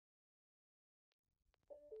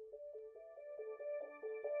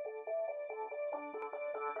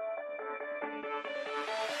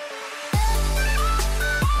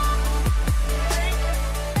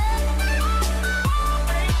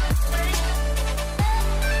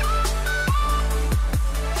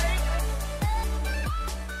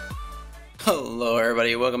Hello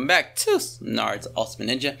everybody, welcome back to Naruto Ultimate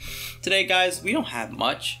Ninja. Today guys, we don't have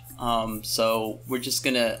much, so we're just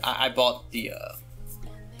gonna, I bought the,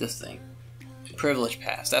 this thing, Privilege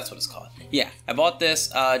Pass, that's what it's called. Yeah, I bought this,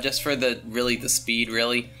 just for the speed,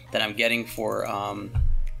 that I'm getting for,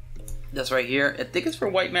 this right here. I think it's for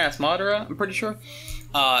White Mask Madara, I'm pretty sure.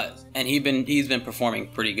 And he's been performing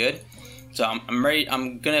pretty good. So I'm ready.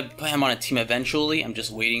 I'm gonna put him on a team eventually. I'm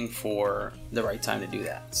just waiting for the right time to do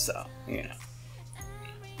that. So you know,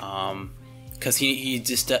 because he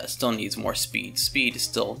just still needs more speed. Speed is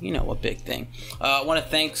still, you know, a big thing. I want to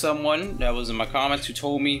thank someone that was in my comments who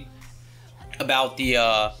told me about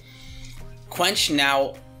the quench.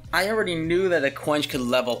 Now I already knew that the quench could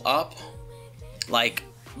level up, like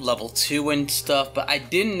level 2 and stuff, but I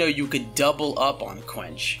didn't know you could double up on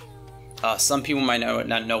quench. Some people might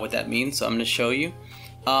not know what that means, so I'm going to show you.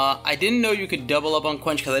 I didn't know you could double up on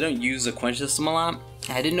quench because I don't use the quench system a lot.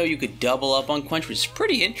 I didn't know you could double up on quench, which is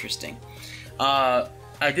pretty interesting. I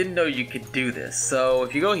didn't know you could do this. So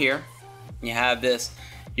if you go here, you have this,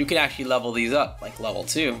 you can actually level these up, like level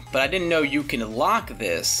 2. But I didn't know you can lock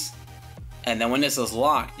this, and then when this is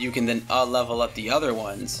locked, you can then level up the other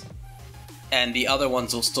ones. And the other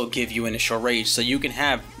ones will still give you initial rage, so you can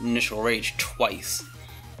have initial rage twice.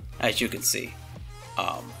 As you can see,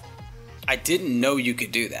 I didn't know you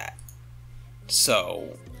could do that,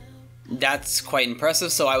 so that's quite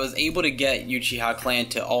impressive. So I was able to get Uchiha Clan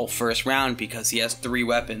to ult first round because he has 3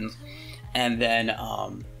 weapons, and then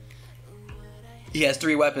he has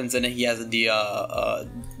the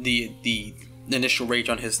initial rage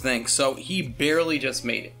on his thing. So he barely just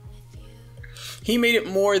made it. He made it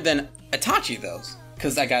more than Itachi though,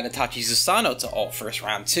 because I got Itachi Susanoo to ult first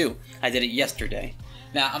round too. I did it yesterday.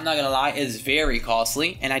 Now, I'm not gonna lie, it's very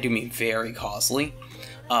costly, and I do mean very costly,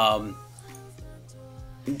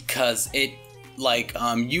 because it, like,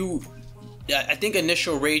 I think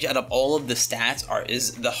initial rage out of all of the stats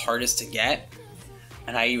is the hardest to get,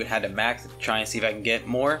 and I even had to max to try and see if I can get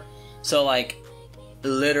more. So, like,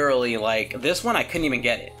 literally, like, this one, I couldn't even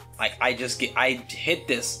get it. Like, I hit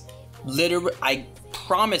this, literally, I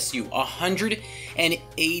promise you,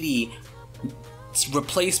 180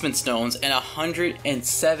 replacement stones and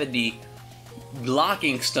 170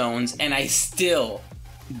 blocking stones, and I still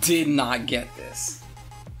did not get this.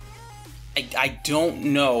 I don't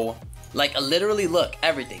know, like, literally look,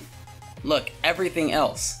 everything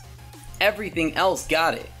else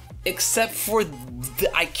got it, except for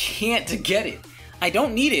I can't get it. I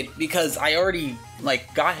don't need it because I already,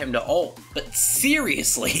 like, got him to ult, but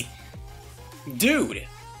seriously, dude,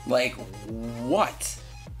 like, what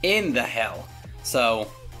in the hell?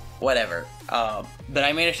 So, whatever. But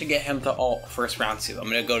I managed to get him to ult first round too. I'm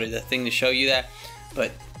gonna go to the thing to show you that. But,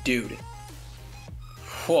 dude,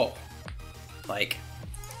 whoa! Like,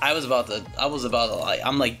 I was about to, like,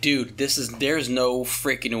 I'm like, dude, there's no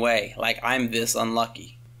freaking way. Like, I'm this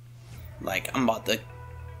unlucky. Like, I'm about to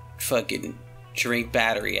fucking drink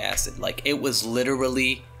battery acid. Like, it was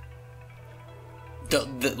literally,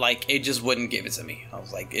 like, it just wouldn't give it to me. I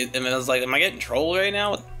was like, am I getting trolled right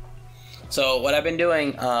now? So what I've been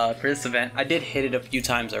doing for this event, I did hit it a few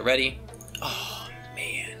times already. Oh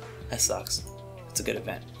man, that sucks. It's a good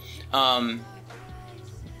event.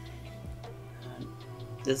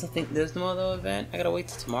 There's no other event? I gotta wait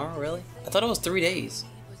till tomorrow, really? I thought it was 3 days.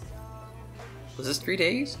 Was this 3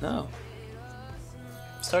 days? No.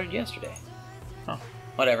 It started yesterday. Oh,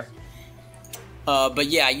 whatever. But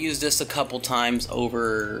yeah, I used this a couple times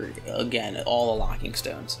over, again, all the locking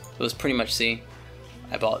stones. It was pretty much, see,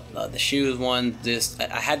 I bought the shoes one.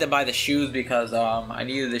 I had to buy the shoes because I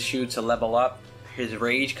needed the shoe to level up his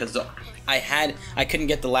rage, because I couldn't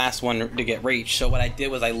get the last one to get rage. So what I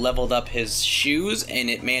did was I leveled up his shoes, and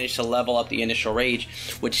it managed to level up the initial rage,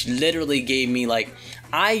 which literally gave me, like,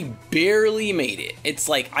 I barely made it. It's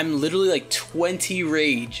like I'm literally like 20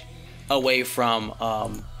 rage away from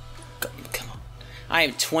come on. I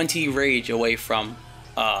am 20 rage away from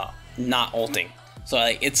not ulting. So,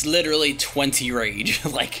 like, it's literally 20 rage.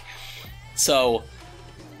 Like, so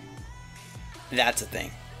that's a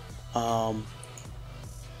thing. I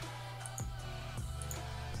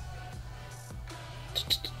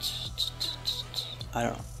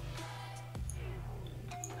don't know.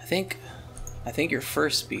 I think your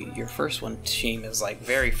first one team is, like,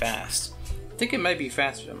 very fast. I think it might be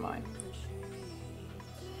faster than mine.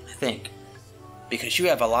 I think. Because you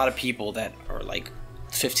have a lot of people that are, like,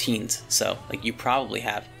 15s, so, like, you probably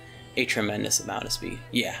have a tremendous amount of speed.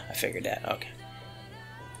 Yeah, I figured that. Okay.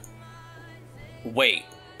 Wait,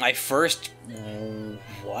 my first...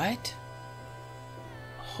 What?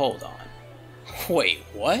 Hold on. Wait,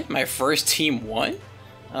 what? My first team won?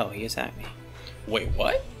 Oh, he attacked me. Wait,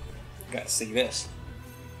 what? Gotta see this.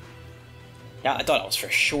 Yeah, I thought it was for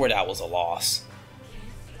sure that was a loss.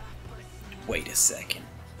 Wait a second.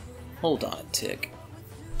 Hold on a tick.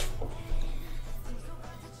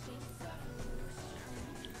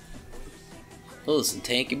 Those are some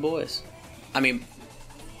tanky boys. I mean...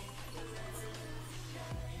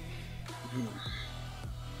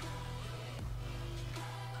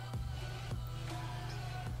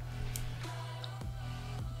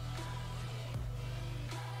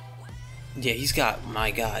 Yeah, he's got, my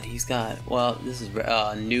god, he's got, well, this is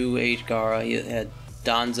New Age Gara. He had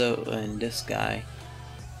Danzo and this guy.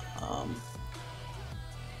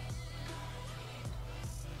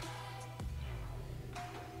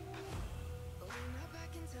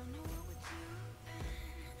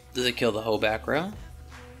 Does it kill the whole back row?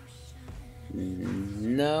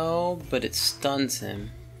 No, but it stuns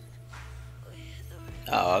him.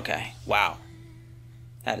 Oh, okay. Wow.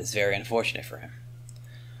 That is very unfortunate for him.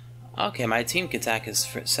 Okay, my team can attack his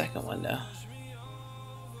second one now.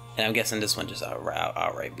 And I'm guessing this one just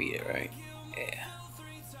outright beat it, right? Yeah.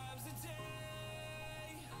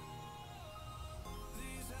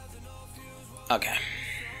 Okay.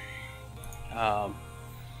 Hello.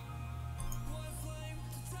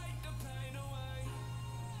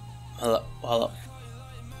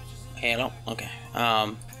 Hello. Okay.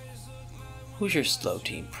 Who's your slow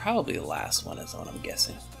team? Probably the last one is what I'm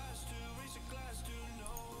guessing.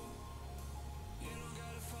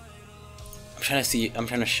 I'm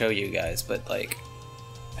trying to show you guys, but like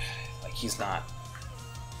he's not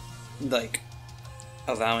like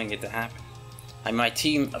allowing it to happen. And my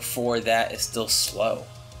team for that is still slow.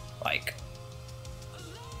 Like,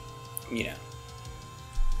 you know.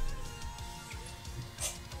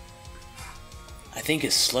 I think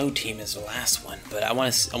his slow team is the last one, but I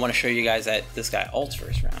want to show you guys that this guy ults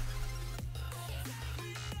first round.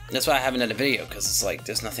 That's why I haven't done a video, because it's like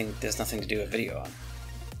there's nothing to do a video on.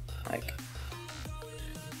 Like,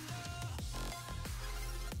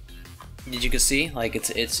 did you can see like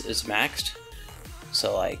it's maxed,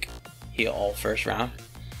 so like he'll ult first round.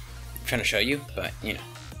 I'm trying to show you, but you know,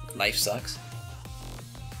 life sucks.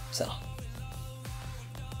 So.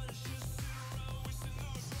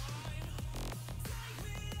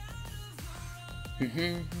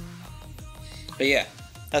 But yeah,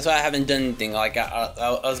 that's why I haven't done anything. Like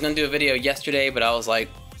I was gonna do a video yesterday, but I was like,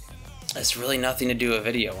 there's really nothing to do a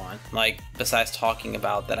video on, like besides talking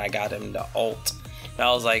about that I got him to ult. But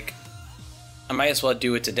I was like, I might as well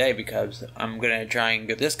do it today because I'm gonna try and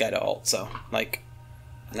get this guy to ult. So like,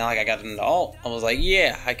 now like I got him to ult, I was like,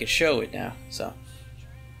 yeah, I could show it now. So,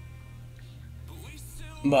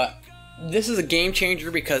 but this is a game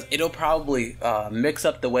changer because it'll probably mix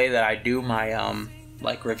up the way that I do my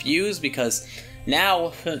like reviews, because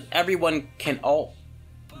now everyone can ult.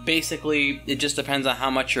 Basically, it just depends on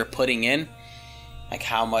how much you're putting in, like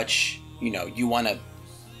how much you want to,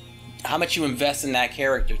 how much you invest in that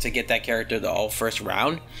character to get that character the ult first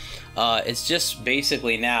round. It's just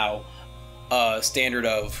basically now a standard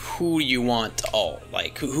of who you want to ult,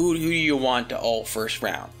 like who you want to ult first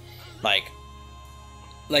round, like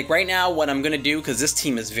right now, what I'm going to do, because this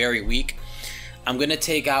team is very weak, I'm going to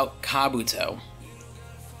take out Kabuto.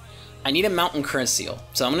 I need a Mountain Current Seal.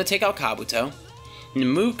 So I'm going to take out Kabuto. I'm going to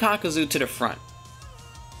move Kakuzu to the front.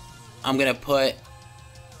 I'm going to put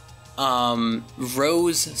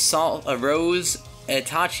Rose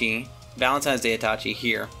Itachi, Valentine's Day Itachi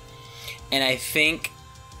here. And I think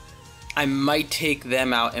I might take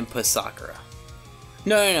them out and put Sakura.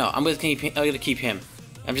 No. I'm going to keep him.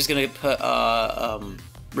 I'm just going to put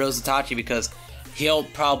Rose Itachi because he'll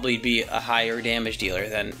probably be a higher damage dealer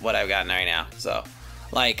than what I've got right now. So,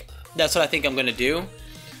 like, that's what I think I'm going to do.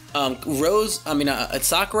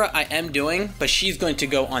 Sakura I am doing, but she's going to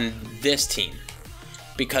go on this team.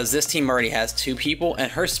 Because this team already has 2 people, and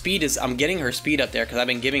her speed is, I'm getting her speed up there because I've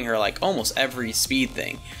been giving her, like, almost every speed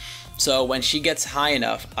thing. So, when she gets high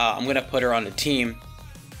enough, I'm going to put her on the team.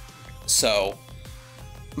 So,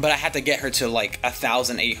 but I have to get her to, like,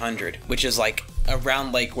 1,800, which is, like,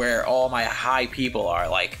 around like where all my high people are,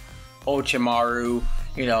 like Ochimaru,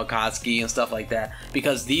 Akatsuki and stuff like that,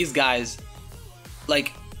 because these guys,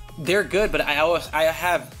 like, they're good, but I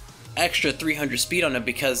have extra 300 speed on them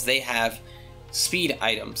because they have speed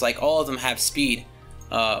items. Like, all of them have speed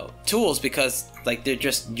tools because like they're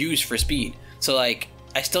just used for speed. So like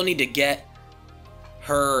I still need to get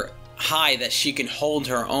her high that she can hold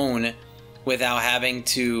her own without having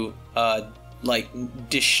to like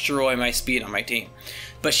destroy my speed on my team.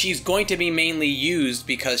 But she's going to be mainly used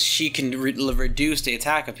because she can reduce the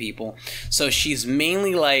attack of people. So she's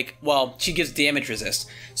mainly like, well, she gives damage resist.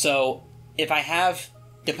 So if I have,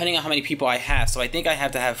 depending on how many people I have, so I think I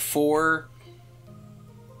have to have 4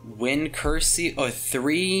 wind curse seal, or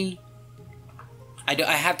 3. I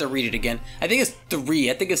have to read it again. I think it's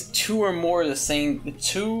 3. I think it's 2 or more of the same,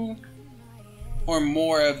 2 or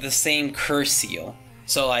more of the same curse seal.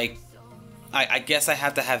 So like, I guess I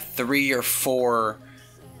have to have 3 or 4.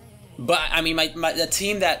 But I mean, the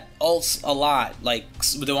team that ults a lot, like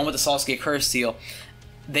the one with the Sasuke curse seal,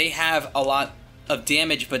 they have a lot of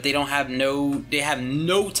damage, but they have no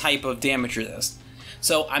type of damage resist.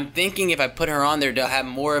 So I'm thinking if I put her on there, they'll have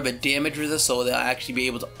more of a damage resist, so they'll actually be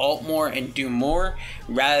able to ult more and do more,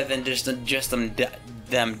 rather than just them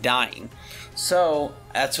dying. So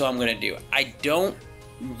that's what I'm gonna do. I don't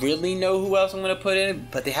really know who else I'm gonna put in,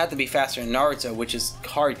 but they have to be faster than Naruto, which is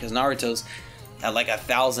hard because Naruto's at like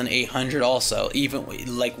 1,800 also, even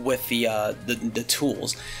like with the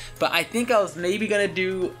tools. But I think I was maybe gonna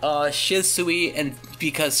do Shisui, and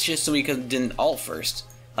because Shisui didn't ult first,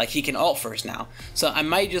 like he can ult first now, so I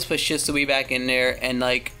might just put Shisui back in there and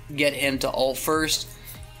like get him to ult first.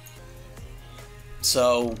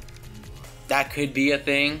 So that could be a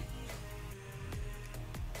thing.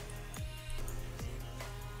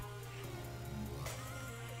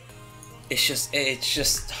 It's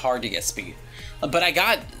just hard to get speed. But I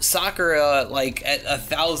got Sakura like at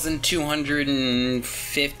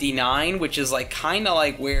 1,259, which is like kind of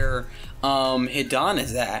like where Hidan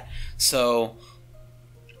is at. So,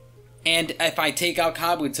 and if I take out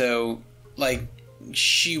Kabuto, like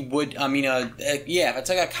she would. I mean, yeah, if I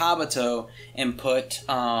took out Kabuto and put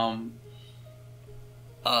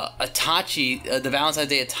Itachi, the Valentine's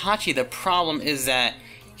Day Itachi, the problem is that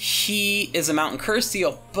he is a Mountain Curse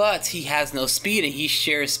Seal, but he has no speed, and he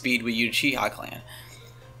shares speed with Uchiha clan,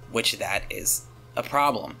 which that is a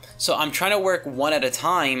problem. So I'm trying to work one at a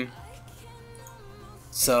time,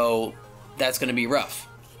 so that's going to be rough.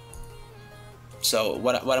 So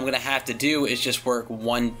what I'm going to have to do is just work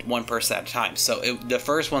one person at a time. So the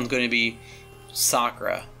first one's going to be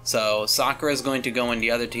Sakura. So Sakura is going to go in the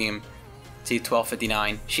other team, see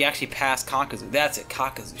 1259. She actually passed Kakazu. That's it,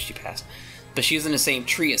 Kakazu she passed. But she's in the same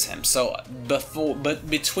tree as him, so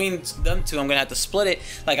between them two, I'm gonna have to split it,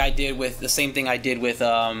 like I did with the same thing I did with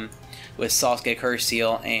Sasuke Curse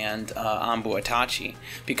Seal and Anbu Itachi,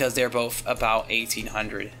 because they're both about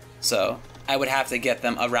 1,800. So I would have to get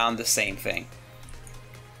them around the same thing.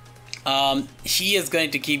 He is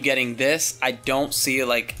going to keep getting this. I don't see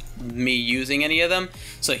like me using any of them,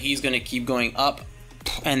 so he's gonna keep going up,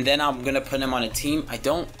 and then I'm gonna put him on a team. I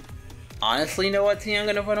don't honestly know what team I'm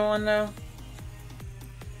gonna put him on now.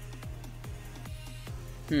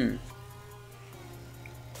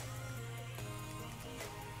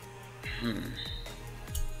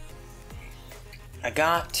 I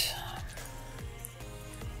got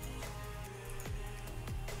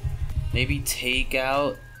maybe take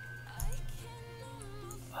out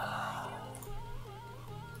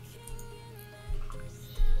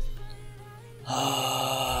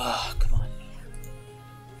come on.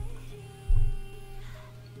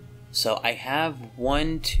 So I have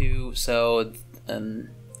 1, 2, so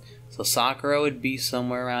Sakura would be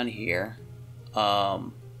somewhere around here.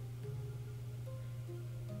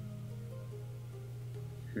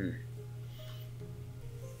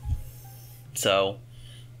 So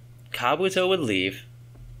Kabuto would leave.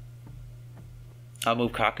 I'll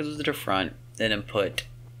move Kakazu to the front, then put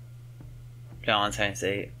Valentine's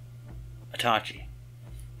Day Itachi.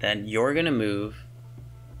 Then you're gonna move,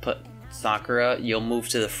 put Sakura, you'll move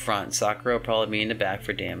to the front. Sakura will probably be in the back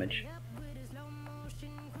for damage.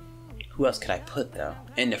 Who else could I put though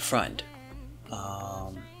in the front?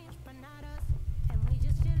 I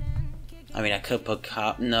mean, I could put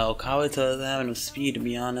no, Kabuto doesn't have enough speed, to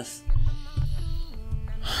be honest.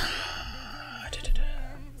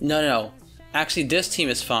 No. Actually, this team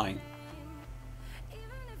is fine.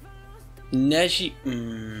 Neji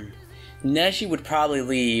would probably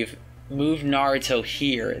leave, move Naruto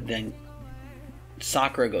here, then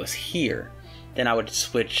Sakura goes here. Then I would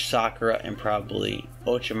switch Sakura and probably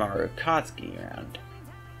Orochimaru Katsuki around.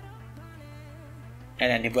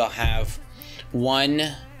 And then we'll have 1,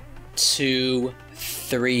 2,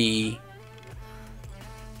 3,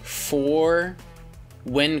 4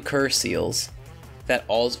 wind curse seals that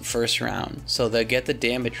all first round. So they'll get the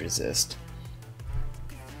damage resist.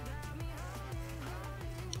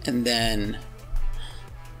 And then,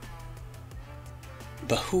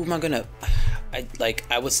 but who am I gonna,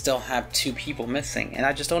 I would still have 2 people missing, and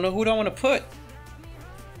I just don't know who I want to put.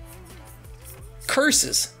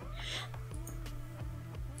 curses.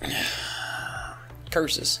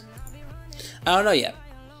 Curses. I don't know yet.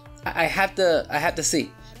 I have to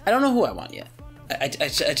see. I don't know who I want yet. I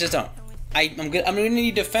just don't. I'm gonna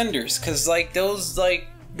need defenders, cause like those, like,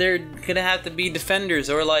 they're gonna have to be defenders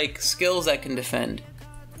or like skills that can defend.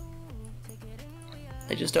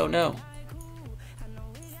 I just don't know.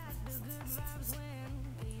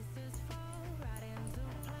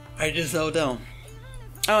 I just don't know.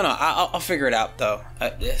 I don't know. I'll figure it out though.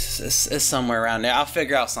 It's somewhere around there. I'll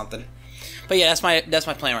figure out something. But yeah, that's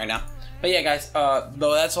my plan right now. But yeah, guys.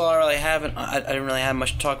 Though that's all I really have. I didn't really have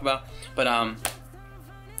much to talk about. But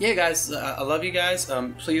yeah, guys. I love you guys.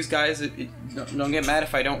 Please, guys, don't get mad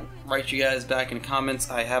if I don't write you guys back in the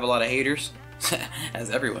comments. I have a lot of haters,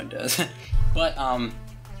 as everyone does. But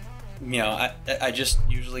you know, I just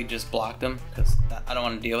usually just block them because I don't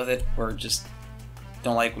want to deal with it, or just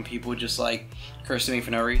don't like when people just like curse at me for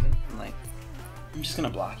no reason. I'm just gonna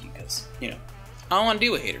block you because, you know, I don't want to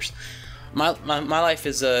deal with haters. My life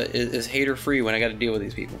is hater free when I got to deal with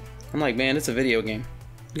these people. I'm like, man, it's a video game.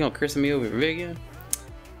 You gonna curse at me over a video game?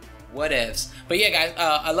 Whatevs. But yeah, guys,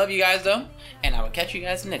 I love you guys though, and I will catch you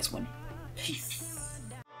guys in the next one. Peace.